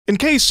In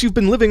case you've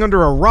been living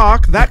under a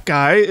rock, that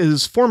guy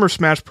is former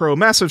Smash Pro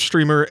massive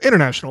streamer,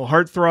 international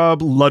heartthrob,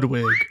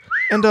 Ludwig.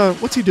 And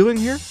what's he doing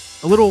here?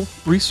 A little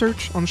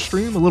research on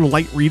stream? A little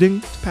light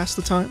reading to pass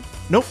the time?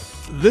 Nope.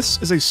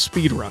 This is a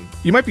speedrun.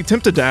 You might be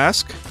tempted to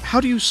ask, how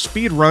do you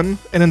speedrun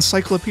an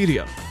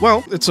encyclopedia?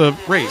 Well, it's a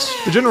race.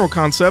 The general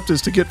concept is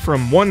to get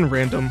from one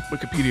random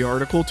Wikipedia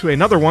article to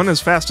another one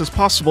as fast as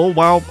possible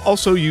while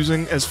also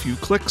using as few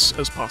clicks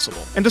as possible.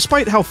 And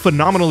despite how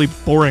phenomenally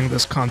boring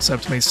this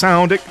concept may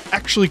sound, it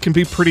actually can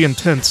be pretty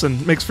intense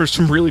and makes for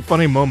some really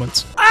funny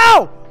moments.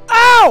 Ow!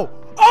 Ow!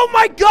 Oh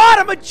my god,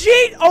 I'm a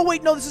cheat! Oh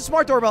wait, no, this is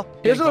smart doorbell.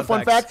 Here's a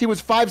fun fact, he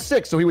was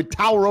 5'6", so he would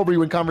tower over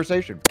you in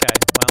conversation. Okay,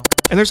 well.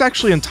 And there's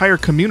actually entire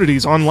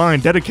communities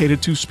online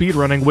dedicated to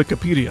speedrunning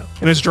Wikipedia.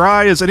 And as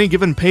dry as any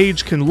given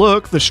page can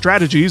look, the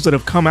strategies that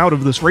have come out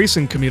of this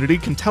racing community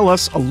can tell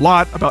us a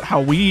lot about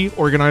how we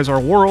organize our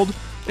world,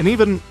 and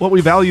even what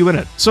we value in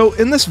it. So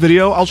in this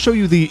video, I'll show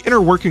you the inner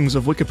workings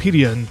of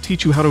Wikipedia and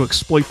teach you how to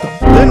exploit them.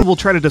 Then we'll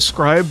try to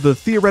describe the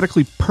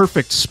theoretically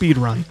perfect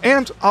speedrun,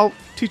 and I'll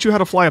teach you how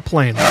to fly a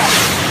plane.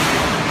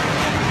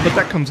 But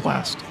that comes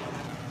last.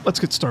 Let's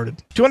get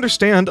started. To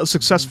understand a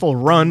successful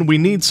run, we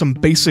need some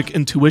basic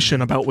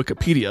intuition about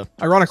Wikipedia.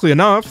 Ironically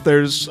enough,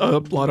 there's a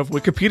lot of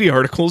Wikipedia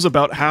articles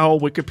about how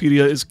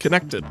Wikipedia is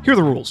connected. Here are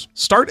the rules.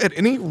 Start at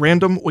any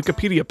random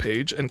Wikipedia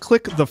page and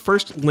click the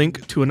first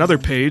link to another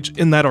page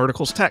in that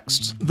article's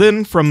text.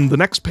 Then, from the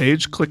next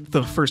page, click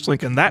the first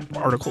link in that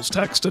article's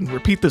text and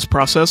repeat this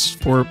process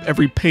for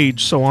every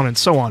page, so on and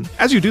so on.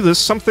 As you do this,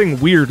 something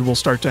weird will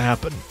start to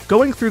happen.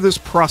 Going through this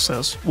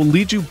process will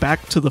lead you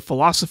back to the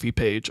philosophy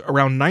page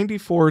around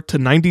 94 to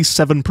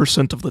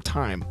 97% of the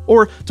time.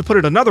 Or, to put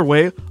it another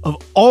way, of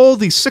all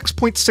the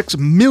 6.6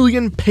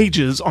 million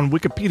pages on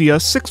Wikipedia,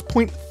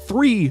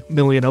 6.3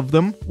 million of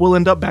them will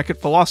end up back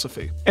at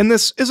philosophy. And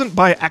this isn't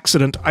by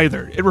accident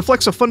either. It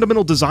reflects a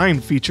fundamental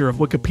design feature of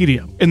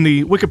Wikipedia. In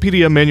the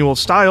Wikipedia Manual of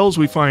Styles,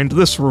 we find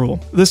this rule.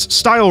 This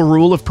style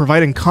rule of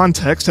providing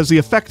context has the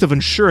effect of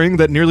ensuring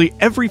that nearly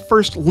every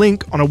first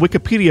link on a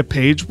Wikipedia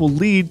page will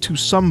lead to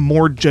some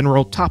more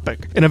general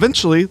topic, and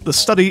eventually the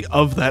study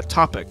of that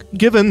topic.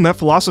 Given that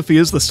philosophy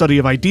is the study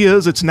of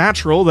ideas, it's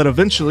natural that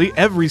eventually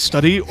every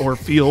study or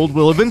field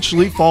will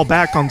eventually fall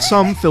back on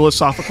some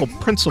philosophical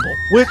principle,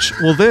 which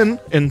will then,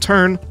 in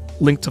turn,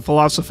 link to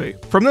philosophy.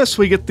 From this,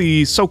 we get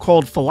the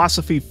so-called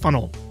philosophy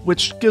funnel,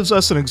 which gives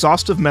us an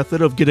exhaustive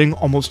method of getting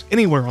almost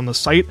anywhere on the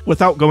site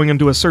without going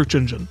into a search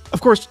engine.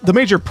 Of course, the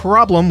major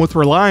problem with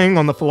relying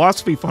on the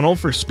philosophy funnel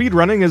for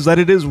speedrunning is that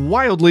it is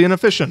wildly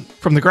inefficient.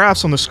 From the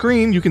graphs on the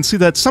screen, you can see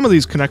that some of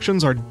these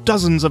connections are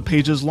dozens of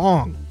pages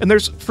long. And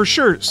there's for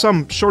sure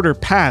some shorter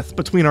path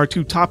between our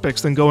two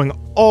topics than going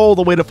all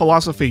the way to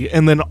philosophy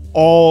and then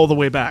all the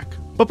way back.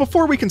 But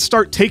before we can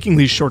start taking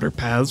these shorter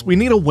paths, we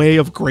need a way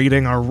of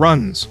grading our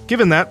runs.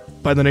 Given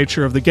that, by the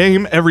nature of the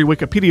game, every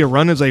Wikipedia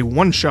run is a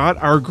one-shot,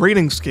 our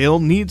grading scale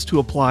needs to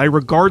apply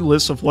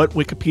regardless of what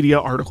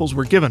Wikipedia articles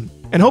we're given,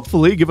 and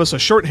hopefully give us a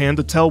shorthand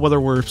to tell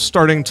whether we're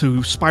starting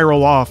to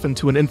spiral off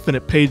into an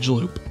infinite page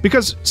loop.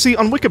 Because, see,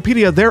 on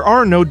Wikipedia there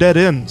are no dead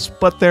ends,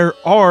 but there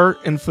are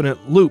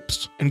infinite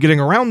loops, and getting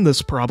around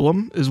this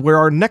problem is where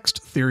our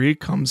next theory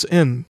comes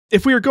in.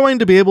 If we are going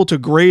to be able to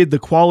grade the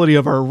quality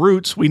of our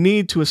routes, we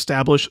need to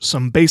establish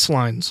some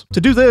baselines.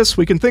 To do this,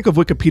 we can think of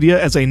Wikipedia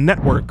as a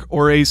network,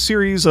 or a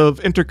series of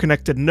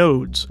interconnected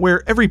nodes,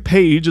 where every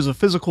page is a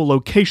physical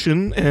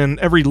location and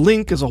every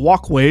link is a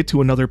walkway to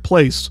another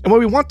place. And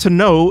what we want to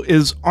know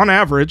is, on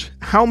average,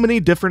 how many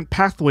different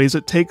pathways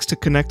it takes to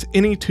connect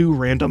any two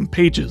random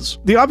pages.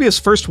 The obvious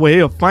first way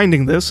of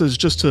finding this is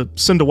just to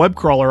send a web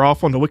crawler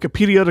off onto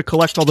Wikipedia to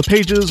collect all the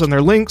pages and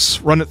their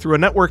links, run it through a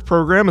network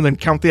program, and then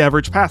count the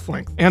average path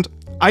length. And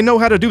I know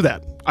how to do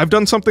that. I've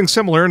done something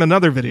similar in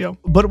another video.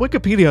 But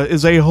Wikipedia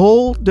is a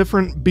whole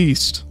different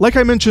beast. Like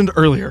I mentioned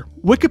earlier,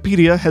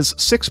 Wikipedia has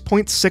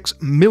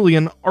 6.6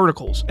 million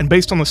articles, and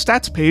based on the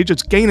stats page,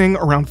 it's gaining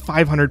around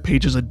 500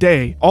 pages a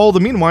day. All the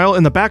meanwhile,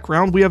 in the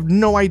background, we have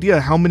no idea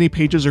how many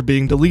pages are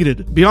being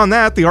deleted. Beyond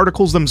that, the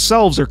articles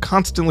themselves are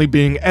constantly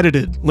being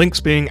edited, links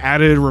being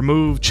added,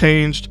 removed,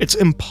 changed. It's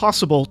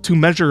impossible to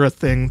measure a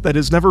thing that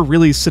is never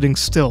really sitting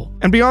still.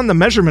 And beyond the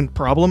measurement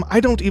problem, I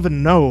don't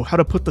even know how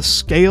to put the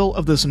scale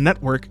of this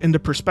network into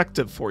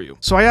perspective for you.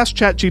 So I asked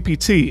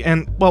ChatGPT,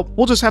 and, well,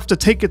 we'll just have to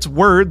take its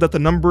word that the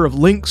number of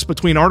links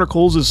between articles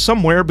is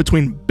somewhere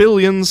between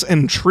billions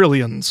and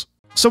trillions.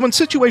 So in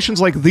situations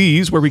like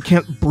these, where we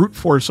can't brute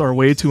force our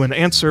way to an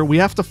answer, we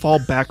have to fall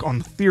back on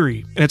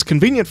theory. And it's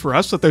convenient for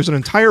us that there's an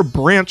entire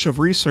branch of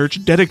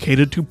research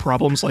dedicated to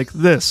problems like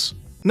this.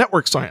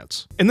 Network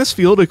science. In this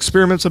field,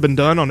 experiments have been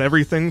done on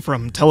everything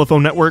from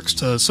telephone networks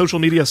to social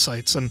media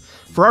sites, and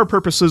For our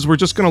purposes, we're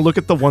just going to look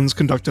at the ones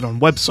conducted on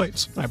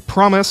websites. I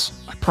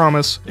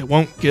promise, it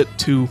won't get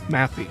too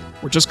mathy.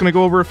 We're just going to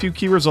go over a few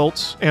key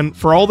results, and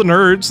for all the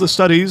nerds, the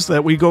studies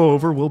that we go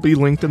over will be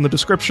linked in the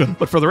description.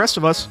 But for the rest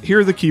of us, here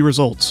are the key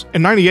results.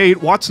 In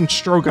 '98, Watts and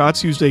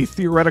Strogatz used a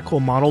theoretical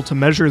model to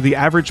measure the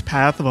average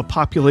path of a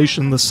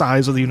population the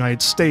size of the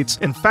United States,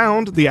 and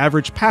found the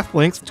average path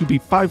length to be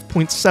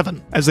 5.7.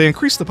 As they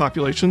increased the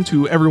population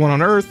to everyone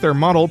on Earth, their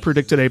model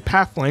predicted a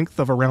path length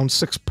of around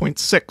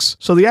 6.6.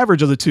 So the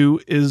average of the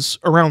two is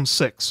around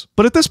 6.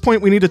 But at this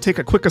point, we need to take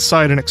a quick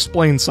aside and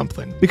explain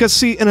something. Because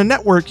see, in a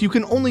network, you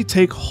can only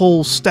take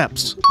whole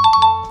steps.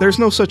 There's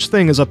no such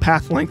thing as a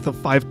path length of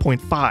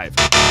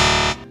 5.5.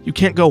 You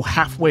can't go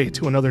halfway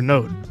to another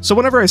node. So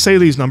whenever I say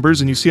these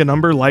numbers and you see a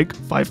number like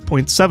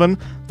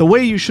 5.7, the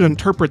way you should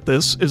interpret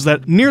this is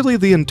that nearly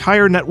the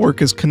entire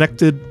network is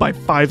connected by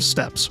 5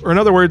 steps. Or in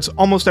other words,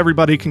 almost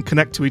everybody can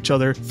connect to each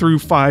other through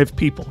 5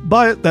 people.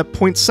 But that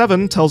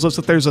 0.7 tells us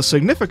that there's a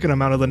significant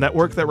amount of the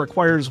network that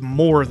requires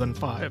more than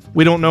 5.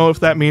 We don't know if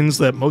that means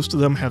that most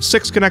of them have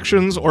 6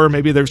 connections, or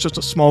maybe there's just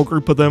a small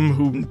group of them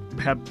who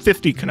have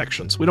 50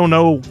 connections. We don't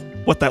know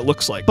what that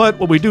looks like. But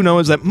what we do know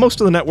is that most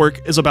of the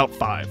network is about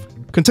 5.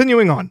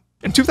 Continuing on.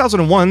 In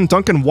 2001,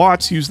 Duncan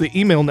Watts used the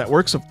email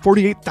networks of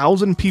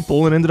 48,000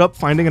 people and ended up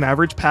finding an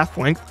average path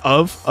length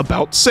of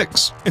about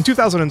 6. In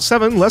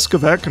 2007,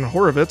 Leskovec and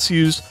Horowitz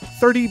used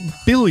 30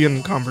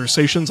 billion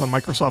conversations on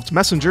Microsoft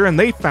Messenger, and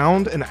they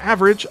found an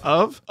average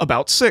of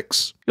about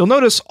 6. You'll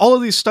notice all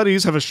of these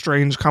studies have a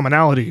strange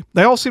commonality.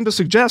 They all seem to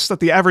suggest that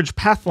the average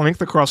path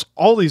length across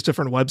all these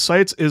different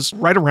websites is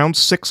right around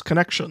 6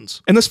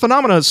 connections. And this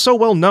phenomena is so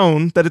well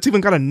known that it's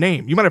even got a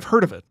name. You might have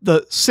heard of it.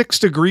 The 6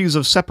 degrees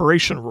of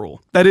separation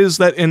rule. That is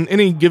that in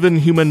any given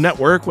human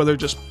network, whether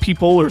just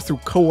people or through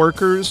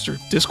coworkers or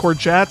Discord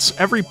chats,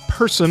 every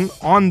person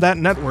on that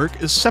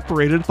network is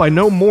separated by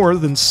no more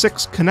than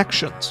 6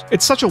 connections.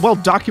 It's such a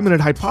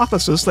well-documented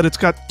hypothesis that it's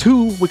got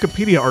 2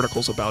 Wikipedia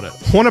articles about it.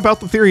 One about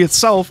the theory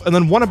itself, and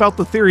then one about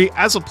the theory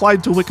as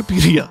applied to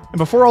Wikipedia. And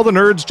before all the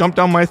nerds jump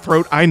down my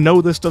throat, I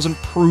know this doesn't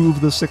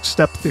prove the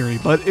 6-step theory,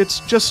 but it's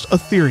just a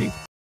theory.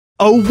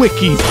 A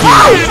wiki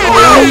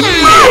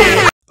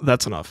theory.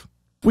 That's enough.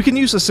 We can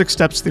use the 6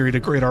 steps theory to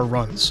grade our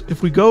runs.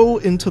 If we go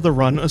into the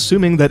run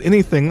assuming that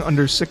anything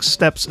under 6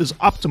 steps is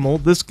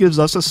optimal, this gives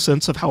us a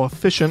sense of how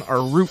efficient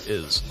our route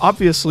is.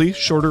 Obviously,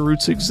 shorter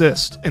routes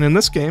exist, and in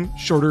this game,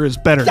 shorter is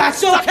better.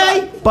 That's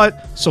okay!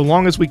 But so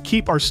long as we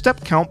keep our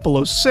step count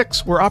below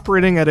 6, we're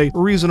operating at a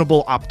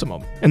reasonable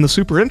optimum. And the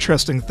super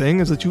interesting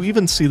thing is that you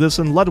even see this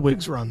in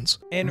Ludwig's runs.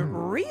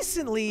 And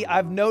recently,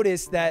 I've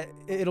noticed that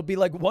it'll be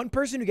like one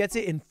person who gets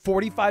it in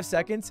 45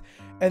 seconds,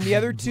 and the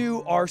other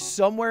 2 are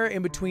somewhere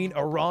in between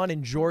Iran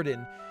and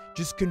Jordan,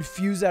 just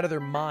confused out of their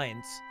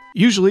minds.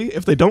 Usually,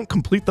 if they don't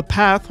complete the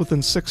path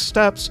within 6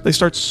 steps, they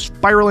start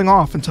spiraling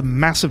off into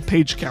massive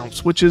page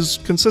counts, which is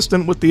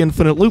consistent with the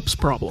infinite loops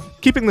problem.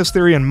 Keeping this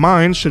theory in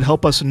mind should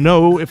help us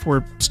know if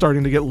we're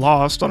starting to get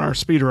lost on our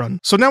speedrun.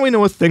 So now we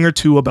know a thing or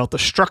two about the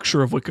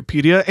structure of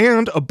Wikipedia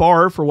and a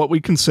bar for what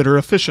we consider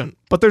efficient.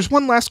 But there's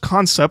one last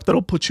concept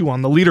that'll put you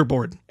on the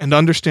leaderboard. And to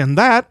understand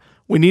that,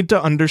 we need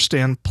to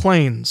understand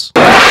planes.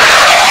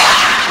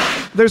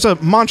 There's a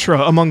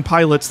mantra among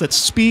pilots that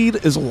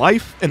speed is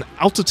life and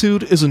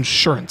altitude is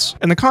insurance.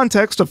 In the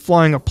context of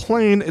flying a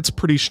plane, it's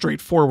pretty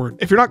straightforward.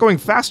 If you're not going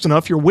fast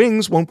enough, your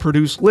wings won't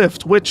produce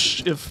lift,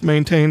 which, if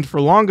maintained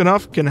for long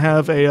enough, can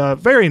have a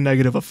very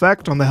negative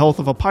effect on the health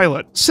of a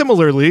pilot.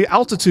 Similarly,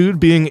 altitude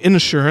being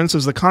insurance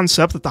is the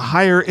concept that the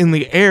higher in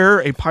the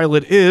air a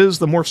pilot is,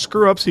 the more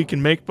screw-ups he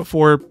can make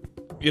before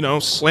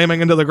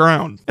slamming into the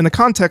ground. In the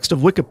context of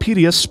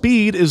Wikipedia,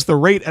 speed is the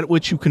rate at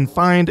which you can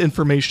find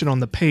information on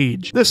the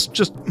page. This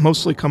just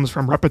mostly comes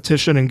from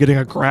repetition and getting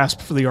a grasp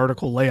for the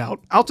article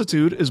layout.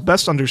 Altitude is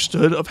best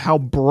understood of how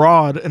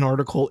broad an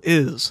article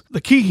is.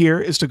 The key here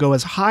is to go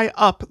as high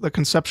up the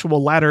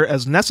conceptual ladder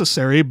as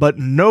necessary, but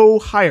no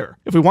higher.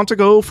 If we want to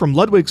go from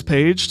Ludwig's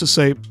page to,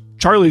 say,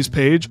 Charlie's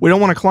page, we don't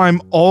want to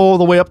climb all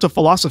the way up to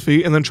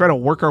philosophy and then try to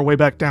work our way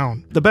back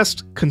down. The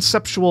best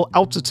conceptual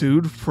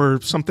altitude for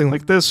something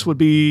like this would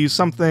be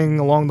something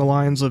along the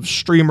lines of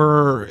streamer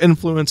or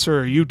influencer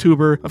or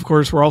YouTuber. Of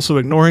course, we're also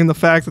ignoring the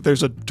fact that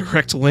there's a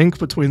direct link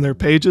between their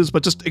pages,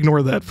 but just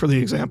ignore that for the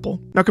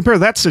example. Now compare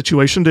that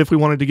situation to if we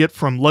wanted to get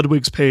from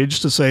Ludwig's page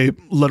to, say,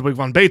 Ludwig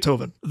von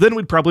Beethoven. Then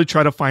we'd probably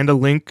try to find a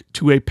link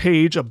to a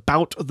page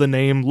about the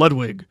name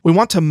Ludwig. We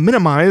want to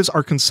minimize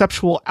our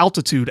conceptual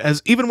altitude,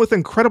 as even with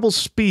incredible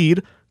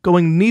speed,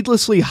 going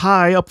needlessly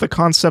high up the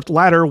concept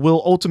ladder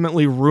will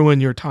ultimately ruin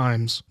your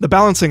times. The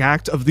balancing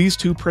act of these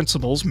two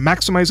principles,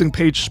 maximizing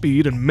page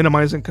speed and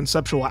minimizing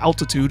conceptual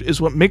altitude, is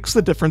what makes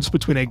the difference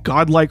between a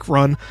godlike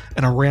run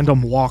and a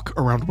random walk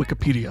around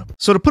Wikipedia.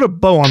 So to put a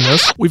bow on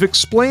this, we've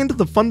explained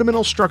the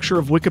fundamental structure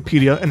of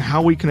Wikipedia and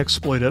how we can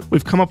exploit it.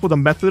 We've come up with a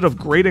method of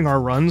grading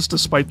our runs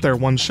despite their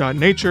one-shot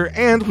nature,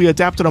 and we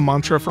adapted a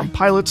mantra from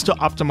pilots to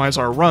optimize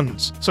our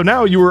runs. So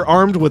now you are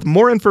armed with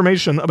more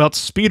information about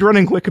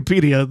speedrunning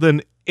Wikipedia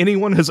than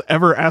anyone has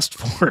ever asked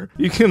for.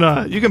 You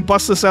can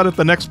bust this out at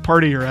the next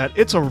party you're at.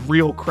 It's a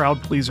real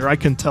crowd pleaser, I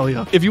can tell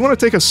you. If you want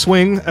to take a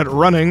swing at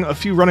running, a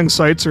few running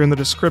sites are in the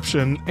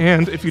description,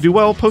 and if you do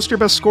well, post your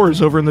best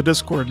scores over in the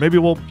Discord. Maybe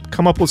we'll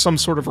come up with some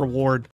sort of reward.